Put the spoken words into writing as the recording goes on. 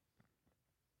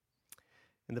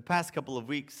In the past couple of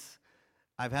weeks,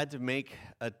 I've had to make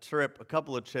a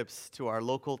couple of trips to our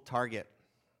local Target,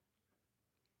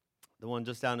 the one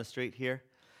just down the street here.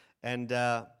 And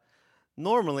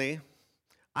normally,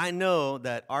 I know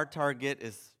that our Target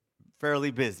is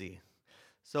fairly busy.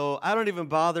 So I don't even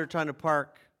bother trying to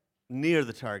park near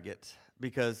the Target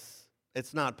because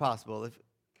it's not possible.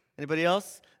 Anybody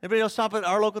else shop at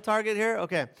our local Target here?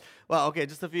 Okay. Well, okay,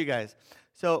 just a few guys.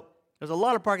 So there's a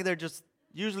lot of parking there, just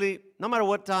usually, no matter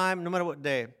what time, no matter what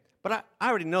day. But I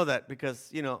already know that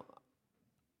because,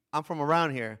 I'm from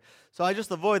around here. So I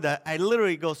just avoid that. I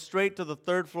literally go straight to the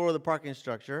third floor of the parking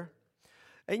structure.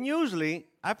 And usually,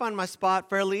 I find my spot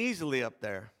fairly easily up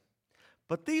there.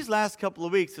 But these last couple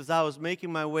of weeks, as I was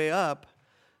making my way up,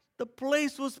 the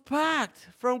place was packed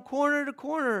from corner to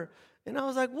corner. And I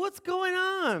was like, what's going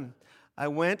on? I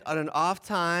went on an off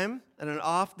time, and an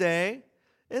off day,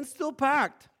 and still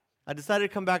packed. I decided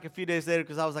to come back a few days later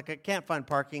because I was like, I can't find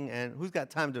parking, and who's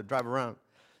got time to drive around?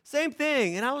 Same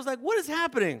thing. And I was like, what is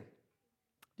happening?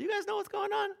 Do you guys know what's going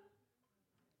on?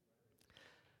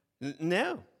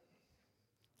 No.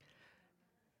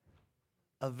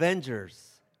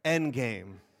 Avengers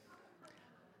Endgame.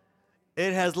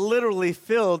 It has literally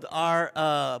filled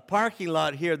our parking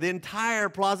lot here, the entire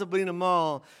Plaza Bolina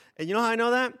Mall. And you know how I know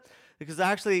that? Because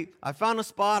actually, I found a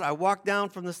spot, I walked down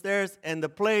from the stairs, and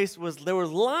there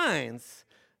was lines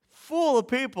full of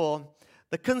people.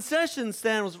 The concession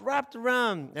stand was wrapped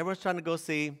around. Everyone's trying to go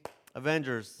see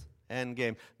Avengers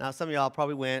Endgame. Now, some of y'all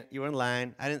probably went. You were in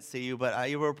line. I didn't see you, but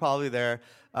you were probably there.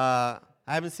 I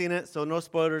haven't seen it, so no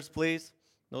spoilers, please.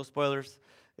 No spoilers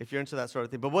if you're into that sort of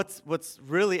thing. But what's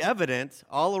really evident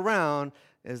all around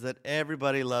is that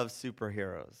everybody loves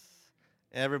superheroes.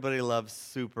 Everybody loves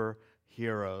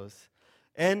superheroes.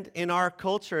 And in our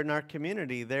culture, in our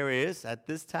community, there is, at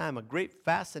this time, a great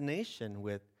fascination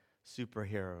with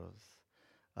superheroes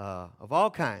of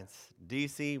all kinds.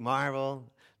 DC,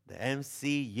 Marvel, the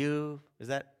MCU. Is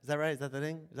that right? Is that the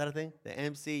thing? Is that a thing? The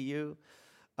MCU.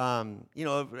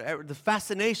 The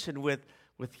fascination with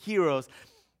heroes.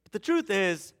 But the truth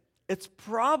is, it's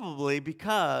probably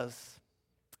because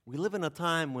we live in a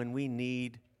time when we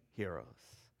need heroes.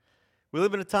 We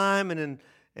live in a time and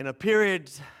in a period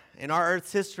in our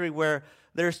Earth's history where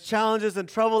there's challenges and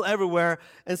trouble everywhere,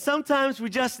 and sometimes we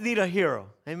just need a hero.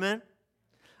 Amen?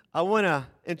 I want to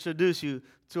introduce you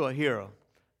to a hero.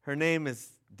 Her name is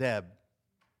Deborah,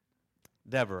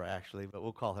 actually, but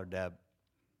we'll call her Deb.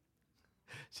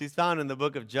 She's found in the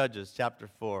book of Judges, chapter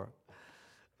 4.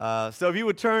 So if you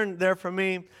would turn there for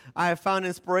me, I have found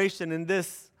inspiration in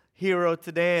this hero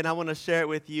today, and I want to share it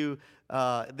with you.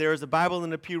 There's a Bible in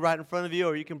the pew right in front of you,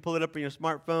 or you can pull it up on your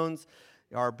smartphones.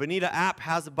 Our Bonita app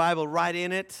has a Bible right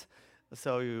in it.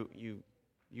 So you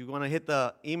want to hit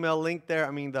the email link there,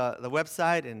 the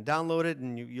website, and download it,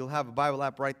 and you'll have a Bible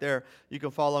app right there. You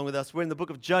can follow along with us. We're in the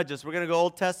book of Judges. We're going to go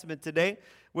Old Testament today.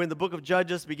 We're in the book of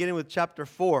Judges, beginning with chapter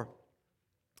 4.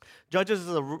 Judges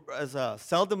is a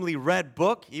seldomly read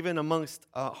book, even amongst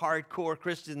hardcore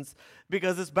Christians,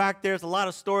 because it's back there. It's a lot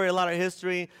of story, a lot of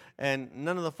history, and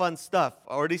none of the fun stuff,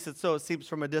 or at least it seems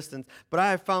from a distance. But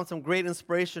I have found some great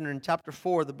inspiration in chapter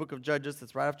 4 of the book of Judges.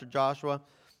 It's right after Joshua,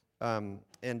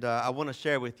 and I want to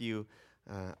share with you,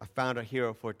 I found a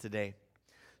hero for today.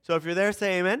 So if you're there,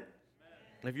 say amen. Amen.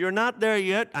 If you're not there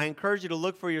yet, I encourage you to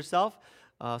look for yourself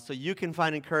so you can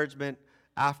find encouragement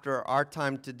after our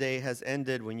time today has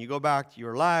ended. When you go back to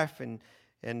your life and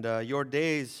your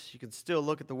days, you can still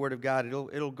look at the Word of God.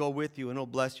 It'll go with you and it'll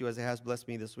bless you as it has blessed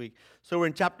me this week. So we're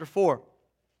in chapter 4,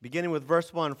 beginning with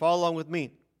verse 1. Follow along with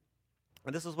me.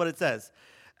 And this is what it says.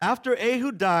 After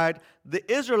Ehud died, the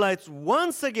Israelites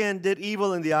once again did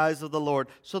evil in the eyes of the Lord.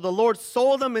 So the Lord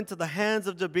sold them into the hands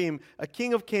of Jabin, a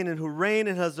king of Canaan who reigned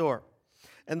in Hazor.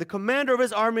 And the commander of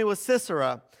his army was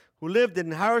Sisera, who lived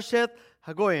in Harosheth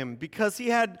Hagoyim, because he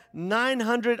had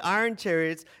 900 iron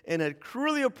chariots and had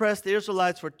cruelly oppressed the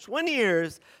Israelites for 20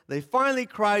 years. They finally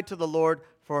cried to the Lord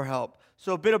for help.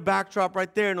 So a bit of backdrop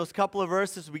right there in those couple of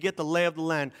verses, we get the lay of the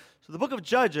land. So the book of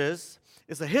Judges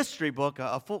is a history book,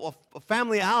 a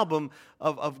family album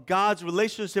of God's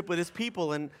relationship with his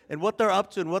people and what they're up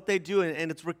to and what they do,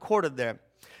 and it's recorded there.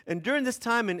 And during this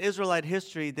time in Israelite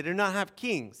history, they did not have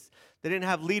kings. They didn't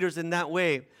have leaders in that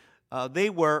way. They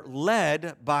were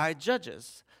led by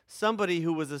judges, somebody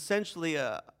who was essentially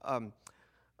a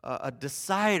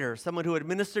decider, someone who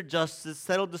administered justice,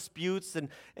 settled disputes,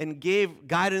 and gave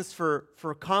guidance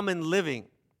for common living,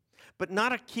 but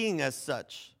not a king as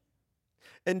such.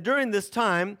 And during this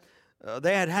time,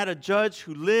 they had a judge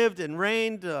who lived and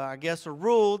reigned, or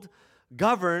ruled,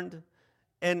 governed,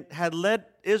 and had led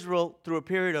Israel through a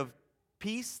period of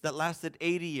peace that lasted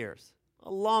 80 years.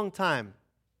 a long time,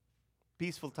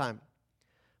 peaceful time.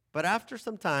 But after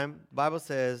some time, the Bible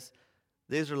says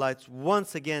the Israelites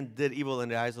once again did evil in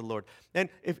the eyes of the Lord. And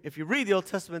if you read the Old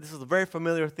Testament, this is a very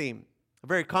familiar theme, a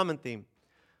very common theme.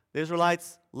 The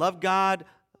Israelites love God,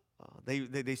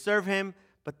 they serve Him,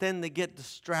 but then they get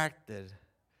distracted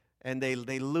and they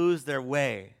lose their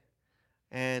way.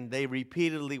 And they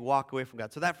repeatedly walk away from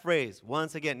God. So that phrase,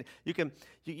 once again,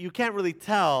 you can't really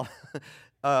tell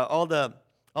all the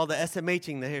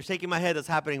SMHing here, shaking my head that's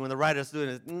happening when the writer's doing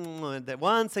it. That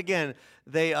once again,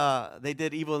 they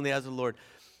did evil in the eyes of the Lord.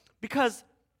 Because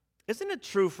isn't it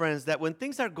true, friends, that when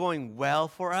things are going well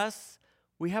for us,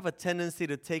 we have a tendency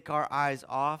to take our eyes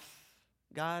off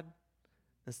God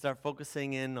and start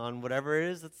focusing in on whatever it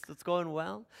is that's going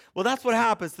well? Well, that's what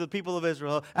happens to the people of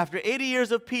Israel. After 80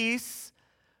 years of peace,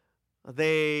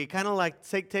 they kind of like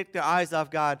take their eyes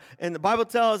off God. And the Bible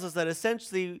tells us that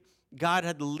essentially God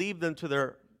had to leave them to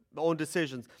their own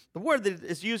decisions. The word that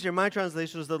is used here in my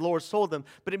translation is the Lord sold them,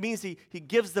 but it means he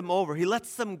gives them over. He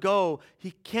lets them go. He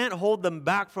can't hold them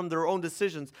back from their own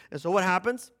decisions. And so what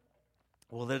happens?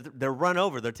 Well, they're run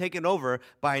over. They're taken over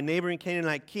by a neighboring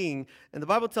Canaanite king. And the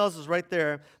Bible tells us right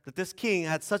there that this king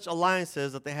had such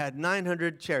alliances that they had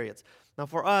 900 chariots. Now,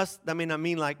 for us, that may not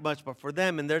mean like much, but for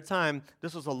them in their time,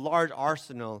 this was a large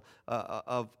arsenal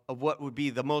of what would be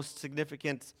the most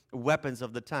significant weapons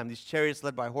of the time. These chariots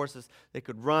led by horses, they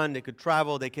could run, they could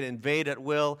travel, they could invade at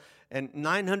will. And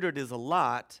 900 is a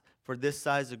lot for this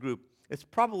size of group. It's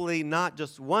probably not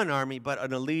just one army, but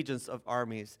an allegiance of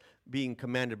armies being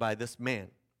commanded by this man,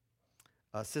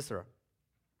 Sisera.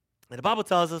 And the Bible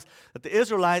tells us that the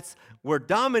Israelites were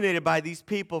dominated by these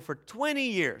people for 20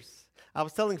 years. I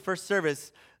was telling First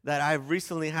Service that I've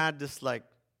recently had this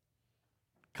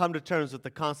come to terms with the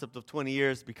concept of 20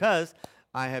 years because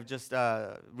I have just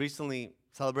recently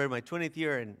celebrated my 20th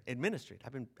year in ministry.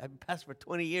 I've been pastor for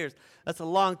 20 years. That's a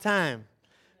long time.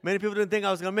 Many people didn't think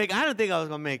I was going to make it. I didn't think I was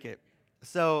going to make it.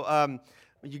 So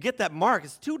when you get that mark,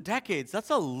 it's 2 decades.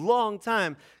 That's a long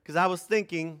time because I was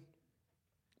thinking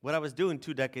what I was doing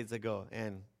 2 decades ago.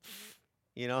 And,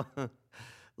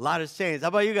 a lot has changed. How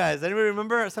about you guys? Anybody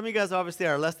remember? Some of you guys obviously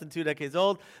are less than 2 decades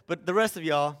old, but the rest of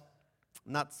y'all,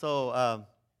 not so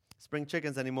spring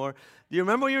chickens anymore. Do you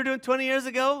remember what you were doing 20 years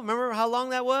ago? Remember how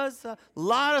long that was? A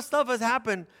lot of stuff has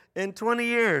happened in 20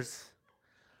 years.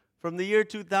 From the year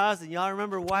 2000, y'all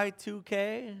remember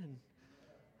Y2K?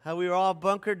 How we were all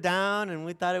bunkered down and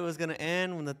we thought it was going to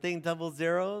end when the thing doubled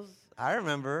zeros? I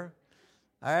remember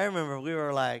we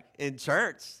were like in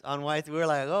church on Y2K. We were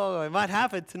like, oh, it might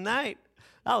happen tonight.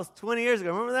 That was 20 years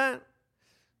ago. Remember that?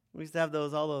 We used to have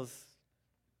all those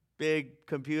big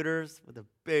computers with a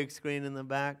big screen in the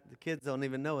back. The kids don't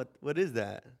even know what is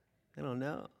that. They don't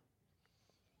know.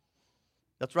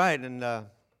 That's right, and the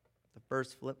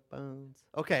first flip phones.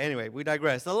 Okay, anyway, we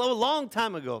digress. A long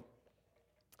time ago.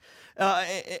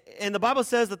 And the Bible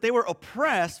says that they were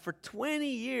oppressed for 20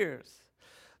 years.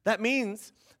 That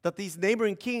means that these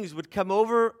neighboring kings would come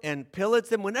over and pillage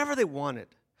them whenever they wanted.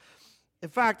 In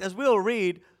fact, as we'll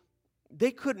read, they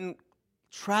couldn't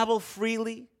travel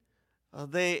freely.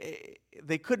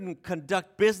 They couldn't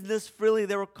conduct business freely.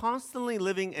 They were constantly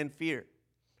living in fear.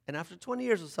 And after 20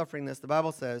 years of suffering this, the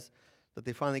Bible says that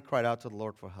they finally cried out to the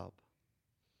Lord for help.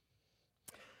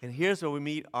 And here's where we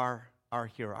meet our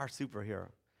hero, our superhero.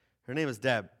 Her name is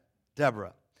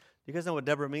Deborah. Do you guys know what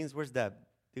Deborah means? Where's Deb?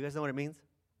 Do you guys know what it means?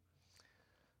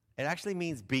 It actually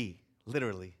means bee,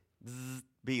 literally.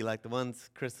 Bee, like the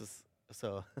ones Chris is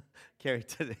carried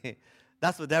today.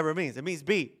 That's what Deborah means. It means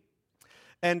bee.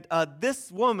 And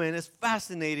this woman is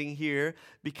fascinating here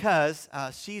because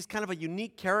she's kind of a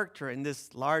unique character in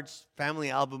this large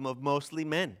family album of mostly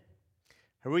men.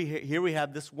 Here we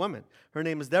have this woman. Her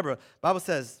name is Deborah. The Bible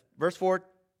says, verse 4,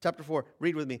 chapter 4,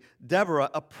 read with me. Deborah,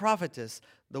 a prophetess,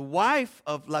 the wife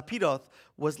of Lapidoth,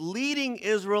 was leading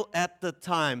Israel at the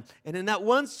time. And in that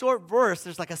one short verse,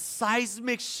 there's like a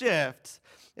seismic shift.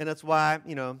 And that's why,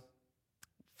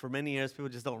 for many years, people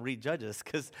just don't read Judges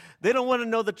because they don't want to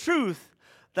know the truth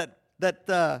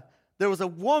that there was a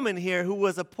woman here who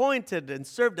was appointed and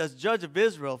served as judge of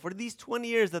Israel for these 20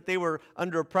 years that they were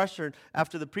under oppression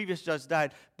after the previous judge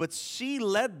died. But she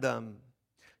led them.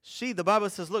 The Bible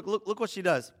says, look what she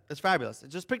does. It's fabulous.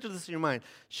 Just picture this in your mind.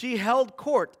 She held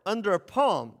court under a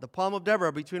palm, the palm of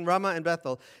Deborah, between Ramah and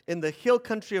Bethel, in the hill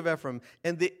country of Ephraim.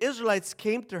 And the Israelites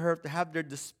came to her to have their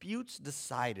disputes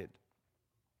decided.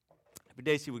 Every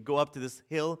day she would go up to this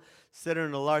hill, sit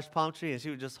under a large palm tree, and she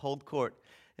would just hold court.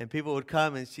 And people would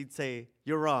come and she'd say,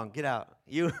 you're wrong, get out.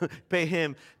 You pay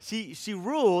him. She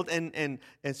ruled and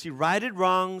she righted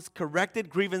wrongs, corrected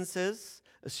grievances,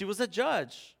 She was a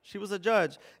judge. She was a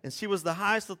judge, and she was the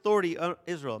highest authority of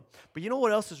Israel. But you know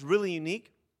what else is really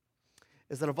unique?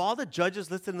 Is that of all the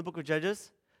judges listed in the book of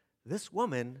Judges, this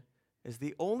woman is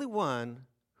the only one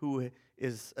who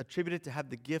is attributed to have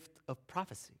the gift of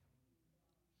prophecy.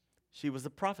 She was a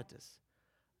prophetess.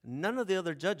 None of the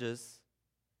other judges,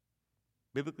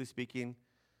 biblically speaking,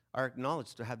 are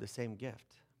acknowledged to have the same gift.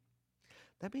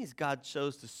 That means God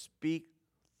chose to speak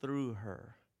through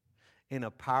her in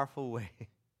a powerful way.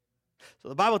 So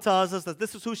the Bible tells us that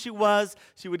this is who she was.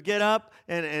 She would get up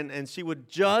and she would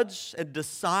judge and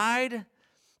decide,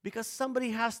 because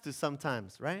somebody has to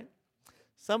sometimes, right?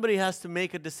 Somebody has to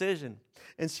make a decision.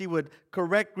 And she would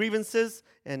correct grievances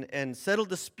and settle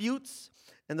disputes.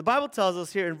 And the Bible tells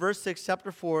us here in verse 6,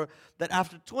 chapter 4, that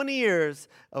after 20 years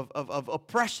of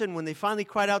oppression, when they finally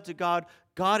cried out to God,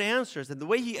 God answers. And the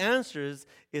way he answers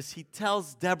is he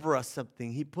tells Deborah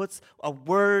something. He puts a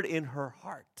word in her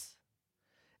heart.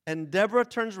 And Deborah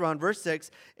turns around, verse 6,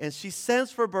 and she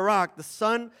sends for Barak, the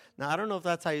son. Now, I don't know if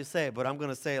that's how you say it, but I'm going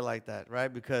to say it like that,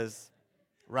 right? Because,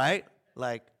 right?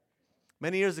 Like,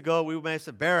 many years ago, we may have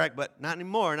said Barak, but not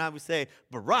anymore. Now we say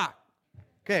Barak.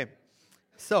 Okay,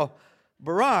 so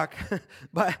Barak,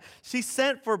 but she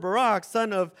sent for Barak,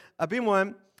 son of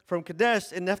Abinoam, from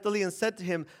Kadesh in Naphtali, and said to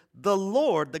him, the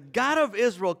Lord, the God of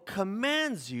Israel,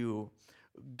 commands you,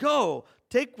 go,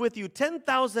 take with you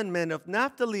 10,000 men of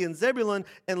Naphtali and Zebulun,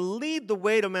 and lead the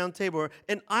way to Mount Tabor,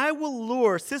 and I will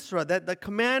lure Sisera, that the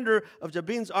commander of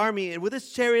Jabin's army, and with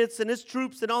his chariots and his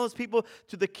troops and all his people,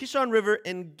 to the Kishon River,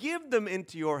 and give them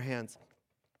into your hands.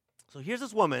 So here's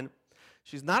this woman.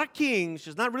 She's not a king.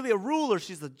 She's not really a ruler.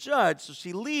 She's a judge. So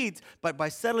she leads by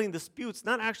settling disputes,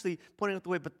 not actually pointing out the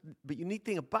way. But the unique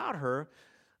thing about her,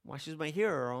 why she's my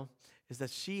hero, is that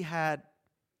she had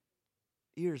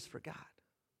ears for God.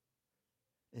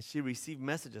 And she received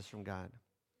messages from God.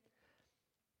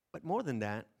 But more than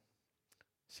that,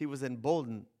 she was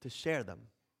emboldened to share them.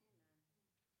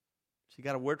 She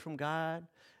got a word from God,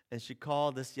 and she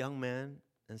called this young man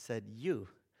and said,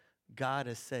 God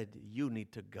has said you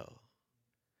need to go.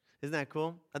 Isn't that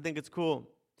cool? I think it's cool.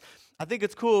 I think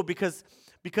it's cool because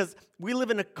we live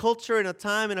in a culture, in a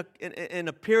time, in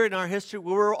a period in our history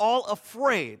where we're all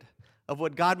afraid of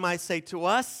what God might say to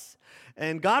us.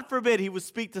 And God forbid he would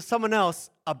speak to someone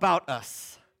else about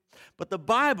us. But the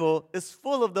Bible is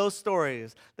full of those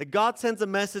stories that God sends a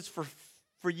message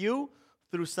for you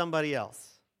through somebody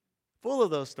else. Full of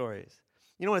those stories.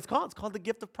 You know what it's called? It's called the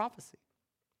gift of prophecy.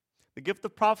 The gift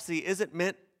of prophecy isn't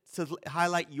meant to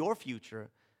highlight your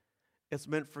future. It's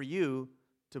meant for you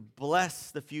to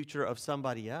bless the future of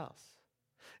somebody else.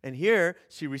 And here,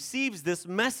 she receives this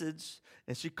message,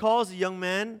 and she calls a young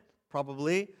man,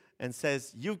 probably, and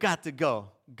says, you've got to go.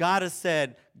 God has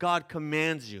said, God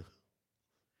commands you.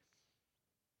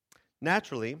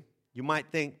 Naturally, you might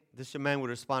think this young man would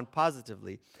respond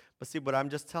positively. But see, what I'm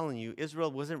just telling you,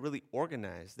 Israel wasn't really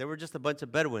organized. They were just a bunch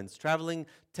of Bedouins, traveling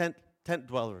tent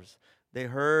dwellers. They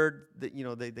heard that,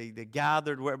 they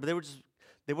gathered where, but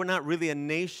they were not really a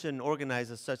nation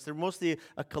organized as such. They're mostly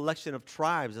a collection of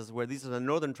tribes, as where these are the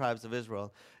northern tribes of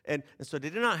Israel. And so they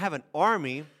did not have an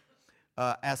army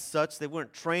as such. They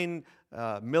weren't trained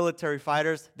military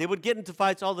fighters. They would get into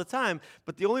fights all the time,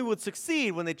 but they only would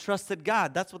succeed when they trusted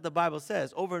God. That's what the Bible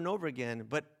says over and over again.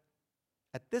 But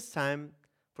at this time,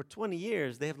 for 20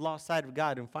 years, they have lost sight of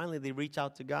God, and finally they reach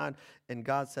out to God, and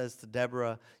God says to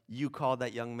Deborah, you call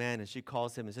that young man, and she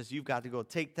calls him and says, you've got to go.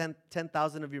 Take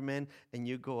 10,000 of your men, and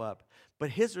you go up. But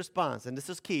his response, and this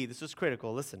is key, this is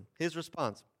critical, listen, his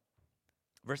response,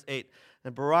 verse 8,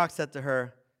 and Barak said to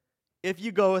her, if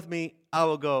you go with me, I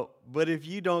will go, but if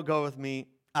you don't go with me,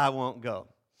 I won't go.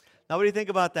 Now, what do you think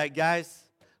about that, guys?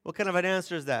 What kind of an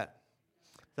answer is that?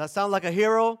 Does that sound like a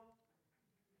hero?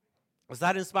 Was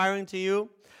that inspiring to you?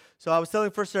 So I was telling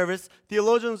first service,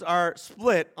 theologians are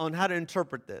split on how to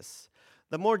interpret this.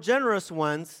 The more generous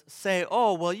ones say,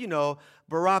 oh, well,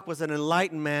 Barak was an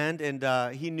enlightened man,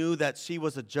 and he knew that she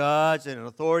was a judge and an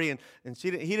authority, and he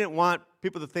didn't want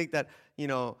people to think that,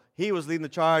 he was leading the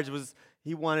charge.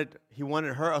 He wanted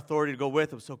her authority to go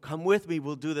with him. So come with me,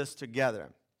 we'll do this together.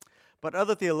 But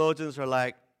other theologians are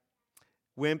like,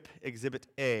 wimp exhibit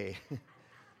A.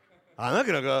 I'm not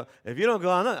going to go. If you don't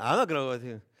go, I'm not going to go with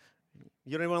you.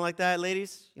 You don't even like that,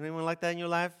 ladies? You don't even like that in your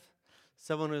life?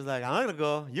 Someone who's like, I'm not going to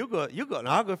go. You go.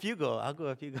 No, I'll go if you go. I'll go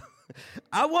if you go.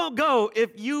 I won't go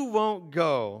if you won't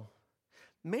go.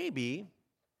 Maybe,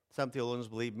 some theologians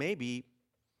believe, maybe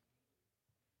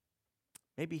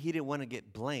he didn't want to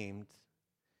get blamed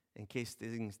in case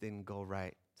things didn't go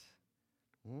right.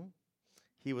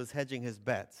 He was hedging his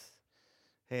bets.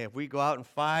 hey, if we go out and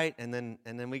fight and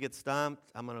then we get stumped,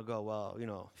 I'm going to go,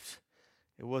 well,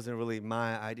 it wasn't really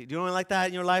my idea. Do you know anyone like that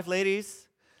in your life, ladies?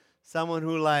 Someone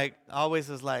who like always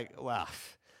is like, wow,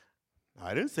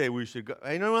 I didn't say we should go.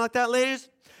 You know anyone like that, ladies?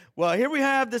 Well, here we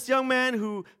have this young man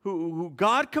who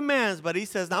God commands, but he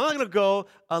says, "Now I'm not going to go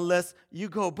unless you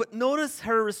go." But notice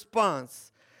her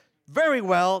response. Very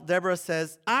well, Deborah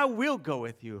says, "I will go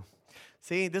with you."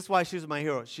 See, this is why she's my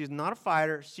hero. She's not a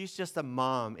fighter. She's just a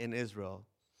mom in Israel.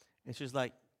 And she's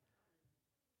like,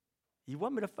 "You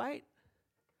want me to fight?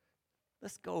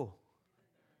 Let's go."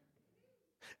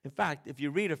 In fact, if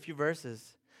you read a few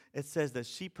verses, it says that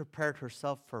she prepared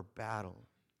herself for battle.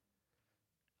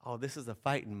 Oh, this is a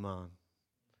fighting mom.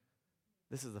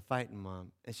 This is a fighting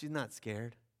mom. And she's not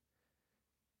scared.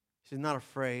 She's not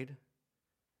afraid.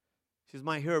 She's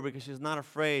my hero because she's not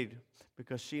afraid,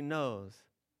 because she knows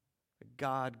that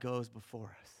God goes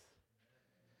before us.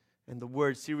 And the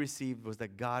word she received was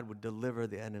that God would deliver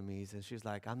the enemies. And she's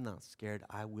like, I'm not scared.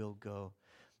 I will go.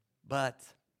 But,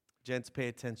 gents, pay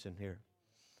attention here.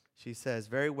 She says,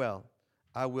 very well,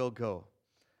 I will go.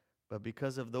 But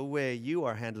because of the way you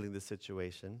are handling the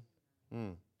situation,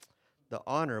 the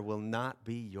honor will not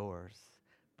be yours,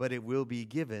 but it will be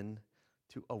given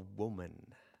to a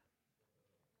woman.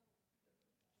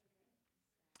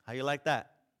 How you like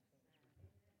that?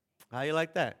 How you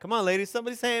like that? Come on, ladies.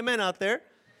 Somebody say amen out there.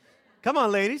 Come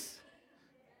on, ladies.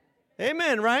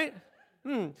 Amen, right?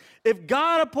 If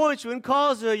God appoints you and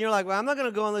calls you, and you're like, well, I'm not going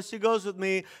to go unless she goes with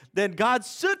me, then God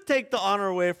should take the honor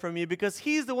away from you, because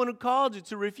he's the one who called you.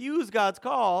 To refuse God's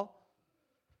call,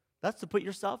 that's to put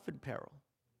yourself in peril.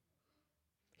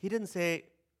 He didn't say,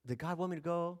 did God want me to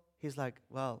go? He's like,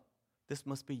 well, this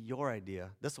must be your idea.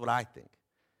 This is what I think.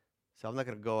 So I'm not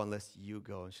going to go unless you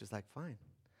go. And she's like, fine,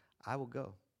 I will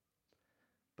go.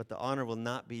 But the honor will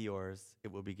not be yours.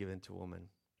 It will be given to a woman.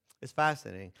 It's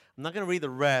fascinating. I'm not going to read the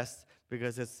rest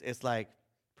because it's like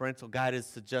parental guidance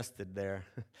suggested there.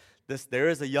 There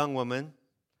is a young woman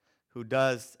who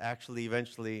does actually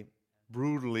eventually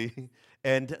brutally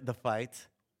end the fight,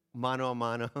 mano a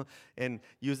mano, and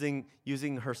using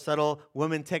her subtle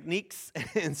woman techniques,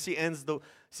 and she ends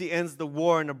the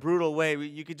war in a brutal way.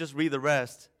 You could just read the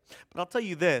rest. But I'll tell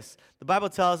you this. The Bible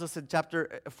tells us in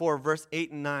chapter 4, verse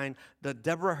 8 and 9, that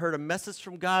Deborah heard a message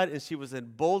from God, and she was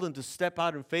emboldened to step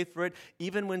out in faith for it,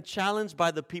 even when challenged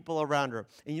by the people around her.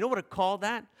 And you know what I call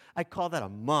that? I call that a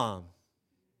mom.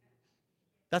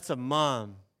 That's a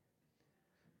mom.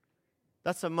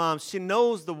 That's a mom. She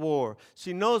knows the war.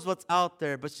 She knows what's out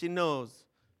there, but she knows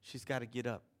she's got to get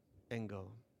up and go.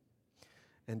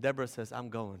 And Deborah says, I'm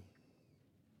going.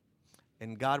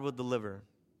 And God will deliver.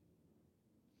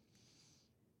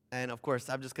 And, of course,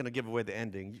 I'm just going to give away the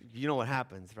ending. You know what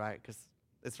happens, right? Because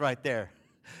it's right there.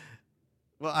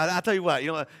 Well, I'll tell you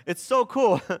what. It's so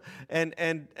cool.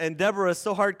 and Deborah is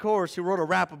so hardcore, she wrote a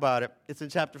rap about it. It's in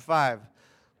chapter 5.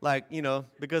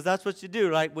 Because that's what you do,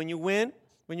 right? When you win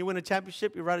a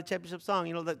championship, you write a championship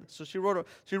song. So she wrote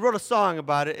a song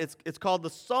about it. It's called the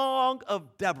Song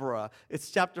of Deborah.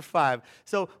 It's chapter 5.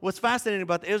 So what's fascinating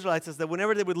about the Israelites is that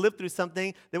whenever they would live through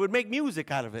something, they would make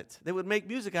music out of it. And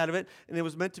it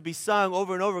was meant to be sung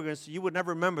over and over again, so you would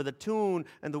never remember the tune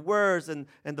and the words and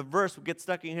the verse would get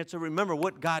stuck in your head. So remember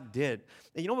what God did.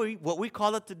 And you know what we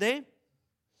call it today?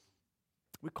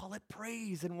 We call it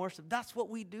praise and worship. That's what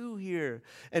we do here.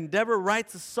 And Deborah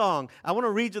writes a song. I want to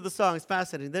read you the song. It's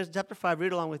fascinating. There's chapter 5.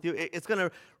 Read along with you. It's going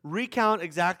to recount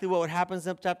exactly what happens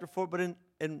in chapter 4, but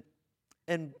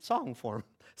in song form.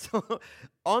 So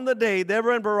on the day,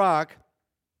 Deborah and Barak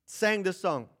sang this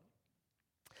song.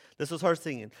 This was her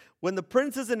singing. When the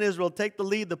princes in Israel take the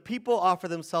lead, the people offer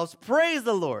themselves. Praise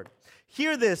the Lord.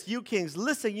 Hear this, you kings.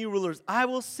 Listen, you rulers. I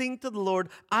will sing to the Lord.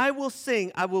 I will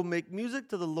sing. I will make music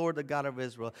to the Lord, the God of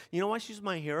Israel. You know why she's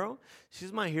my hero?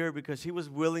 She's my hero because she was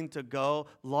willing to go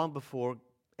long before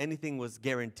anything was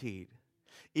guaranteed,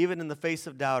 even in the face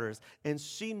of doubters. And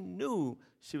she knew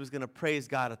she was going to praise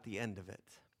God at the end of it.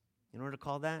 You know what to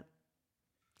call that?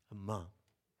 A mom.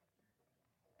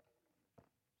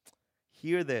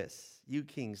 Hear this, you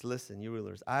kings. Listen, you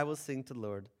rulers. I will sing to the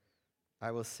Lord. I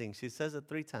will sing. She says it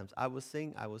 3 times. I will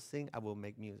sing, I will sing, I will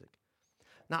make music.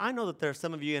 Now, I know that there are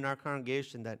some of you in our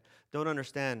congregation that don't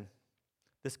understand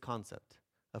this concept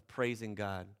of praising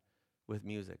God with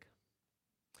music.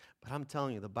 But I'm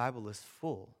telling you, the Bible is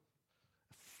full,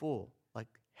 like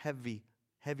heavy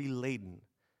laden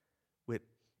with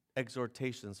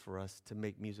exhortations for us to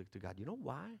make music to God. You know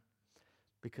why?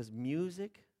 Because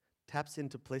music taps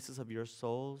into places of your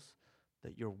souls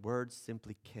that your words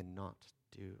simply cannot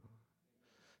do.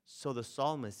 So the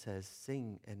psalmist says,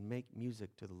 sing and make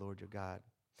music to the Lord your God.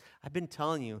 I've been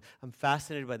telling you, I'm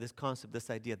fascinated by this concept, this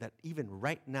idea that even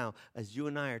right now, as you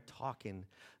and I are talking,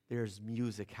 there's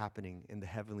music happening in the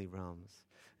heavenly realms.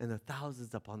 And the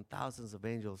thousands upon thousands of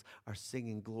angels are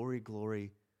singing, "Glory,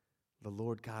 glory, the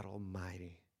Lord God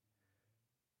Almighty."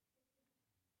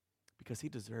 Because he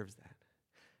deserves that.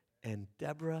 And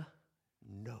Deborah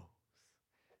knows.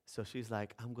 So she's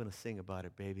like, "I'm going to sing about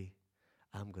it, baby.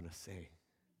 I'm going to sing."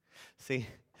 See,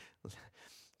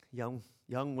 young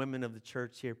women of the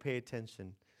church here, pay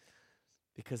attention.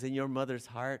 Because in your mother's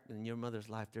heart and your mother's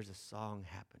life, there's a song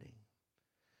happening.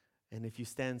 And if you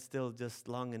stand still just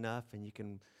long enough and you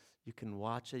can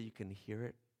watch it, you can hear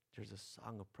it, there's a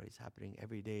song of praise happening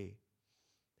every day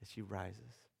that she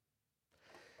rises.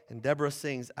 And Deborah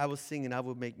sings, "I will sing and I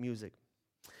will make music."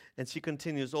 And she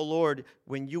continues, "O Lord,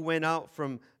 when you went out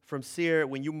from Seir,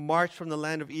 when you marched from the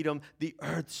land of Edom, the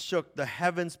earth shook, the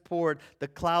heavens poured, the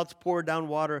clouds poured down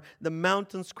water, the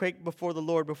mountains quaked before the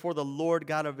Lord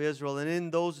God of Israel. And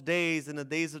in those days, in the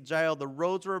days of Jael, the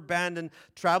roads were abandoned,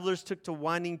 travelers took to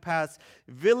winding paths.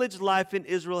 Village life in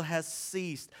Israel has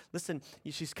ceased." Listen,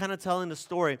 she's kind of telling the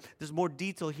story. There's more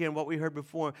detail here in what we heard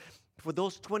before. For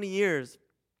those 20 years,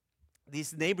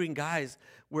 these neighboring guys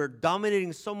were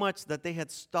dominating so much that they had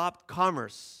stopped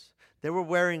commerce. They were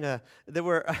waging a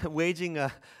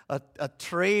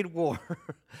trade war,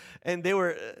 and they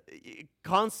were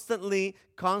constantly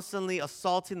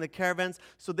assaulting the caravans.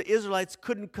 So the Israelites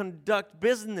couldn't conduct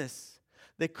business.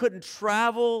 They couldn't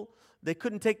travel. They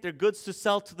couldn't take their goods to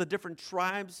sell to the different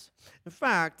tribes. In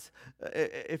fact,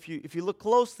 if you look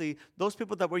closely, those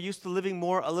people that were used to living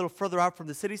a little further out from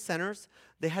the city centers,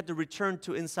 they had to return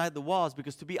to inside the walls,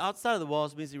 because to be outside of the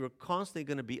walls means you were constantly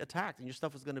going to be attacked and your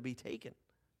stuff was going to be taken.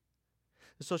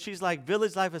 So she's like,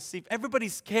 "Village life is safe.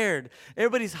 Everybody's scared.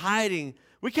 Everybody's hiding.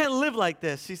 We can't live like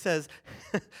this." She says,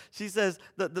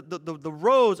 the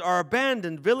roads are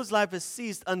abandoned. Village life has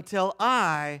ceased until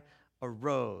I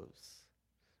arose.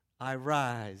 I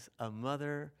rise, a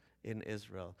mother in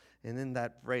Israel. And in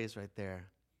that phrase right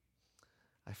there,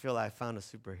 I feel I found a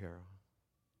superhero.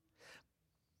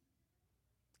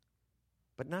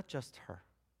 But not just her.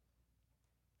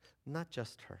 Not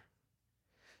just her.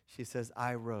 She says,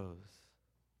 "I rose.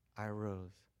 I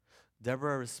rose."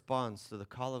 Deborah responds to the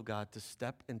call of God to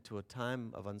step into a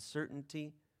time of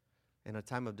uncertainty and a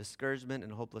time of discouragement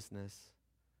and hopelessness,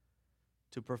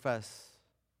 to profess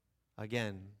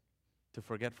again to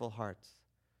forgetful hearts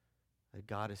that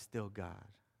God is still God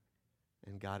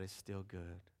and God is still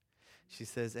good. She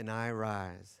says, "And I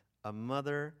rise, a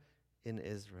mother in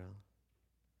Israel."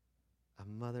 A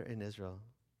mother in Israel.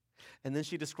 And then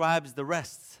she describes the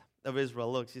rest of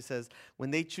Israel. Look, she says,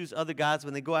 "When they choose other gods,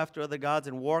 when they go after other gods,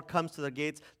 and war comes to their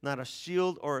gates, not a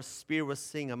shield or a spear was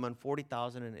seen among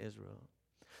 40,000 in Israel."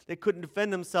 They couldn't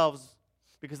defend themselves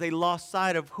because they lost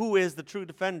sight of who is the true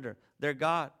defender, their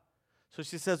God. So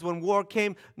she says, when war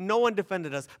came, no one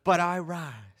defended us, but I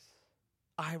rise.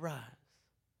 I rise.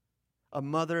 A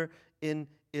mother in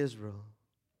Israel.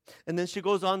 And then she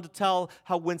goes on to tell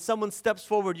how when someone steps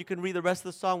forward, you can read the rest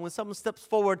of the song, when someone steps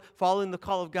forward following the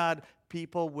call of God,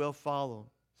 people will follow.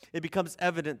 It becomes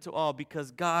evident to all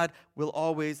because God will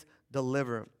always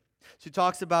deliver. She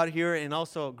talks about here in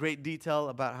also great detail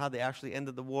about how they actually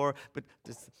ended the war, but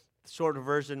this shorter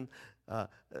version,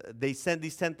 they sent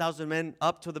these 10,000 men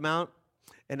up to the mount.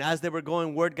 And as they were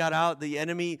going, word got out. The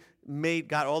enemy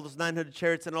got all those 900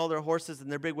 chariots and all their horses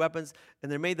and their big weapons, and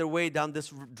they made their way down this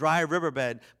dry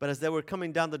riverbed. But as they were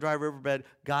coming down the dry riverbed,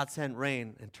 God sent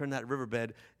rain and turned that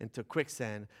riverbed into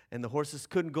quicksand. And the horses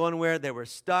couldn't go anywhere. They were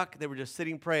stuck. They were just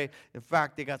sitting prey. In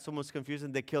fact, they got so much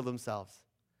confusion, they killed themselves.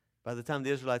 By the time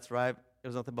the Israelites arrived, there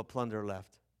was nothing but plunder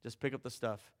left. Just pick up the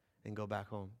stuff and go back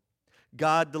home.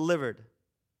 God delivered.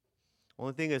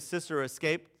 Only thing is, Sisera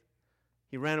escaped.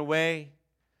 He ran away.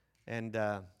 And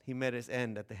he met his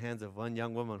end at the hands of one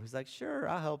young woman who's like, "Sure,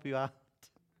 I'll help you out."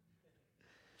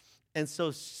 And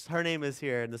so her name is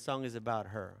here, and the song is about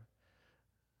her.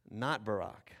 Not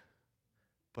Barak,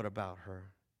 but about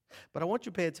her. But I want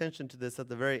you to pay attention to this at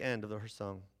the very end of her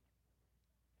song.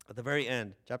 At the very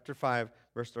end, chapter 5,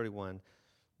 verse 31.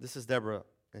 This is Deborah,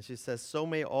 and she says, "So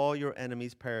may all your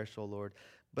enemies perish, O Lord,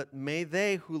 but may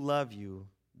they who love you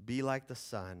be like the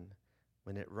sun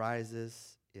when it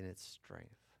rises in its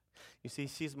strength." You see,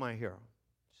 she's my hero.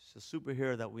 She's a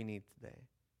superhero that we need today.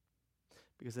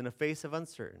 Because in the face of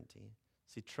uncertainty,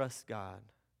 she trusts God.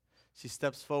 She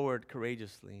steps forward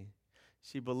courageously.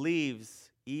 She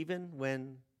believes even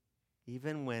when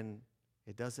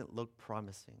it doesn't look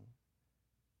promising.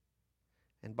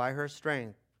 And by her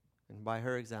strength and by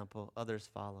her example, others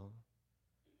follow.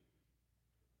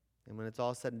 And when it's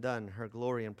all said and done, her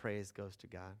glory and praise goes to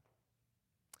God.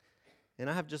 And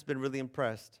I have just been really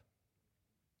impressed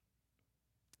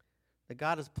that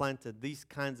God has planted these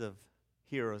kinds of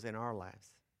heroes in our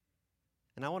lives.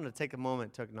 And I want to take a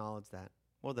moment to acknowledge that,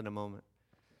 more than a moment.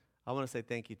 I want to say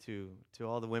thank you to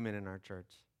all the women in our church,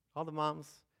 all the moms,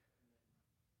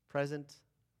 present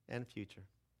and future.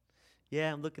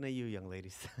 Yeah, I'm looking at you, young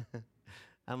ladies.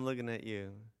 I'm looking at you.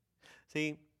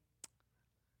 See,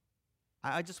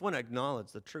 I just want to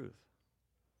acknowledge the truth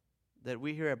that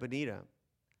we here at Bonita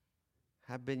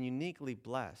have been uniquely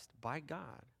blessed by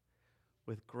God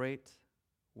with great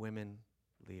women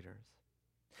leaders.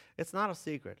 It's not a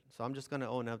secret, so I'm just going to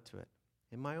own up to it.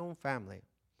 In my own family,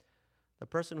 the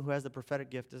person who has the prophetic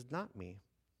gift is not me,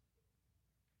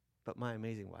 but my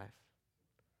amazing wife.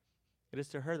 It is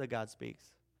to her that God speaks,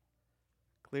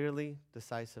 clearly,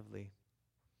 decisively.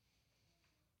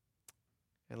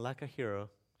 And like a hero,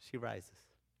 she rises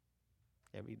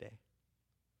every day.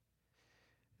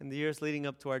 In the years leading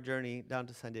up to our journey down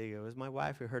to San Diego, it was my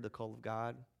wife who heard the call of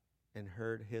God and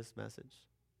heard his message.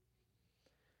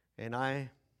 And I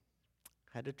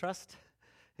had to trust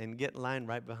and get in line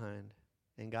right behind.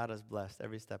 And God has blessed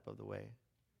every step of the way.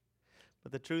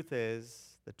 But the truth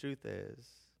is,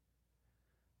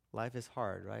 life is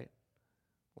hard, right?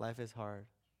 Life is hard.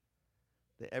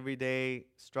 The everyday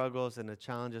struggles and the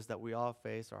challenges that we all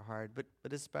face are hard,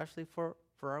 but especially for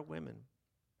our women.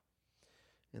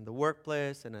 In the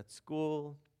workplace and at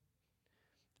school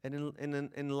and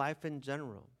in life in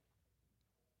general.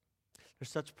 There's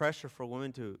such pressure for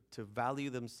women to value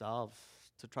themselves,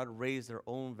 to try to raise their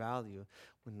own value,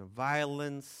 when the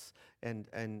violence and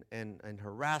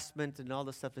harassment and all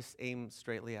this stuff is aimed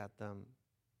straightly at them.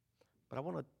 But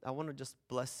I want to just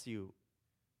bless you,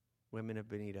 women of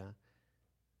Bonita,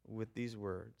 with these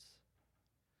words.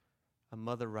 A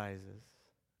mother rises,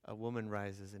 a woman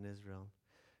rises in Israel,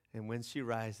 and when she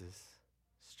rises,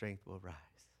 strength will rise.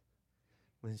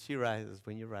 When she rises,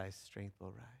 when you rise, strength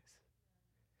will rise.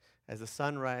 As the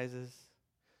sun rises,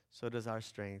 so does our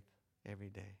strength every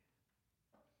day.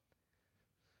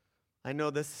 I know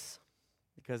this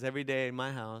because every day in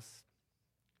my house,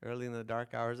 early in the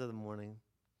dark hours of the morning,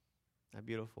 my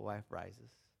beautiful wife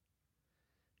rises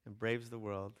and braves the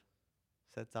world,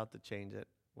 sets out to change it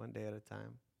one day at a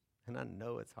time. And I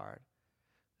know it's hard.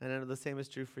 And I know the same is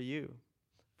true for you,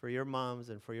 for your moms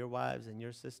and for your wives and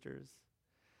your sisters.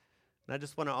 And I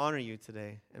just want to honor you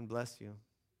today and bless you.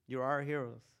 You are our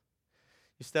heroes.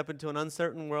 You step into an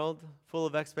uncertain world full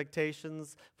of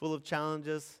expectations, full of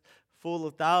challenges, full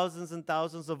of thousands and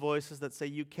thousands of voices that say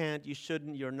you can't, you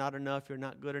shouldn't, you're not enough, you're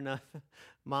not good enough.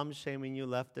 Mom's shaming you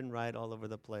left and right all over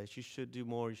the place. You should do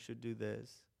more, you should do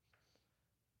this.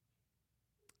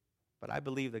 But I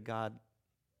believe that God,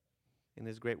 in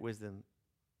his great wisdom,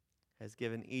 has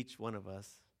given each one of us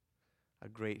a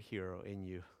great hero in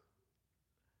you.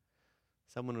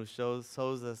 Someone who shows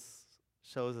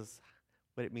us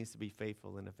what it means to be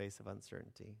faithful in the face of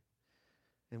uncertainty.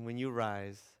 And when you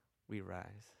rise, we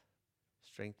rise.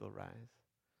 Strength will rise.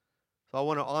 So I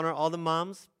want to honor all the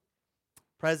moms,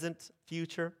 present,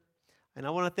 future, and I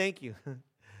want to thank you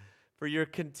for your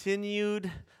continued,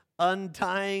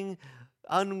 undying,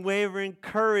 unwavering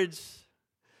courage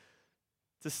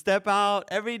to step out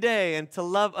every day and to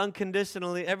love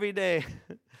unconditionally every day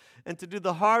and to do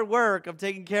the hard work of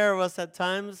taking care of us at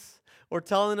times or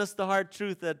telling us the hard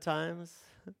truth at times.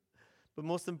 But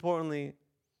most importantly,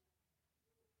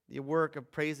 the work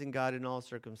of praising God in all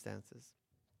circumstances.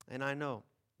 And I know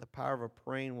the power of a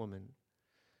praying woman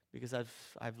because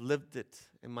I've lived it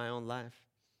in my own life.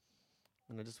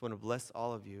 And I just want to bless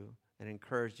all of you and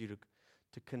encourage you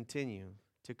to continue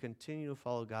to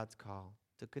follow God's call,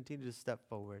 to continue to step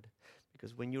forward,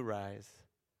 because when you rise,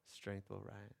 strength will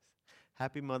rise.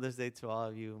 Happy Mother's Day to all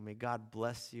of you. May God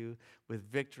bless you with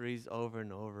victories over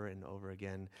and over and over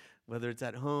again, whether it's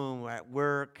at home or at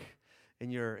work, in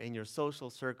your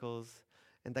social circles,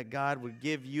 and that God would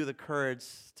give you the courage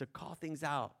to call things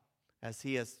out as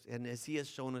He has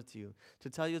shown it to you, to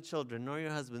tell your children or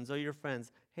your husbands or your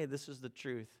friends, hey, this is the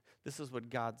truth. This is what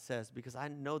God says, because I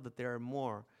know that there are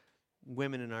more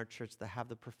women in our church that have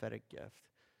the prophetic gift,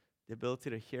 the ability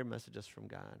to hear messages from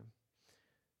God.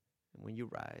 And when you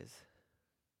rise,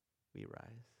 we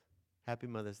rise. Happy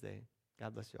Mother's Day.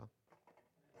 God bless you all.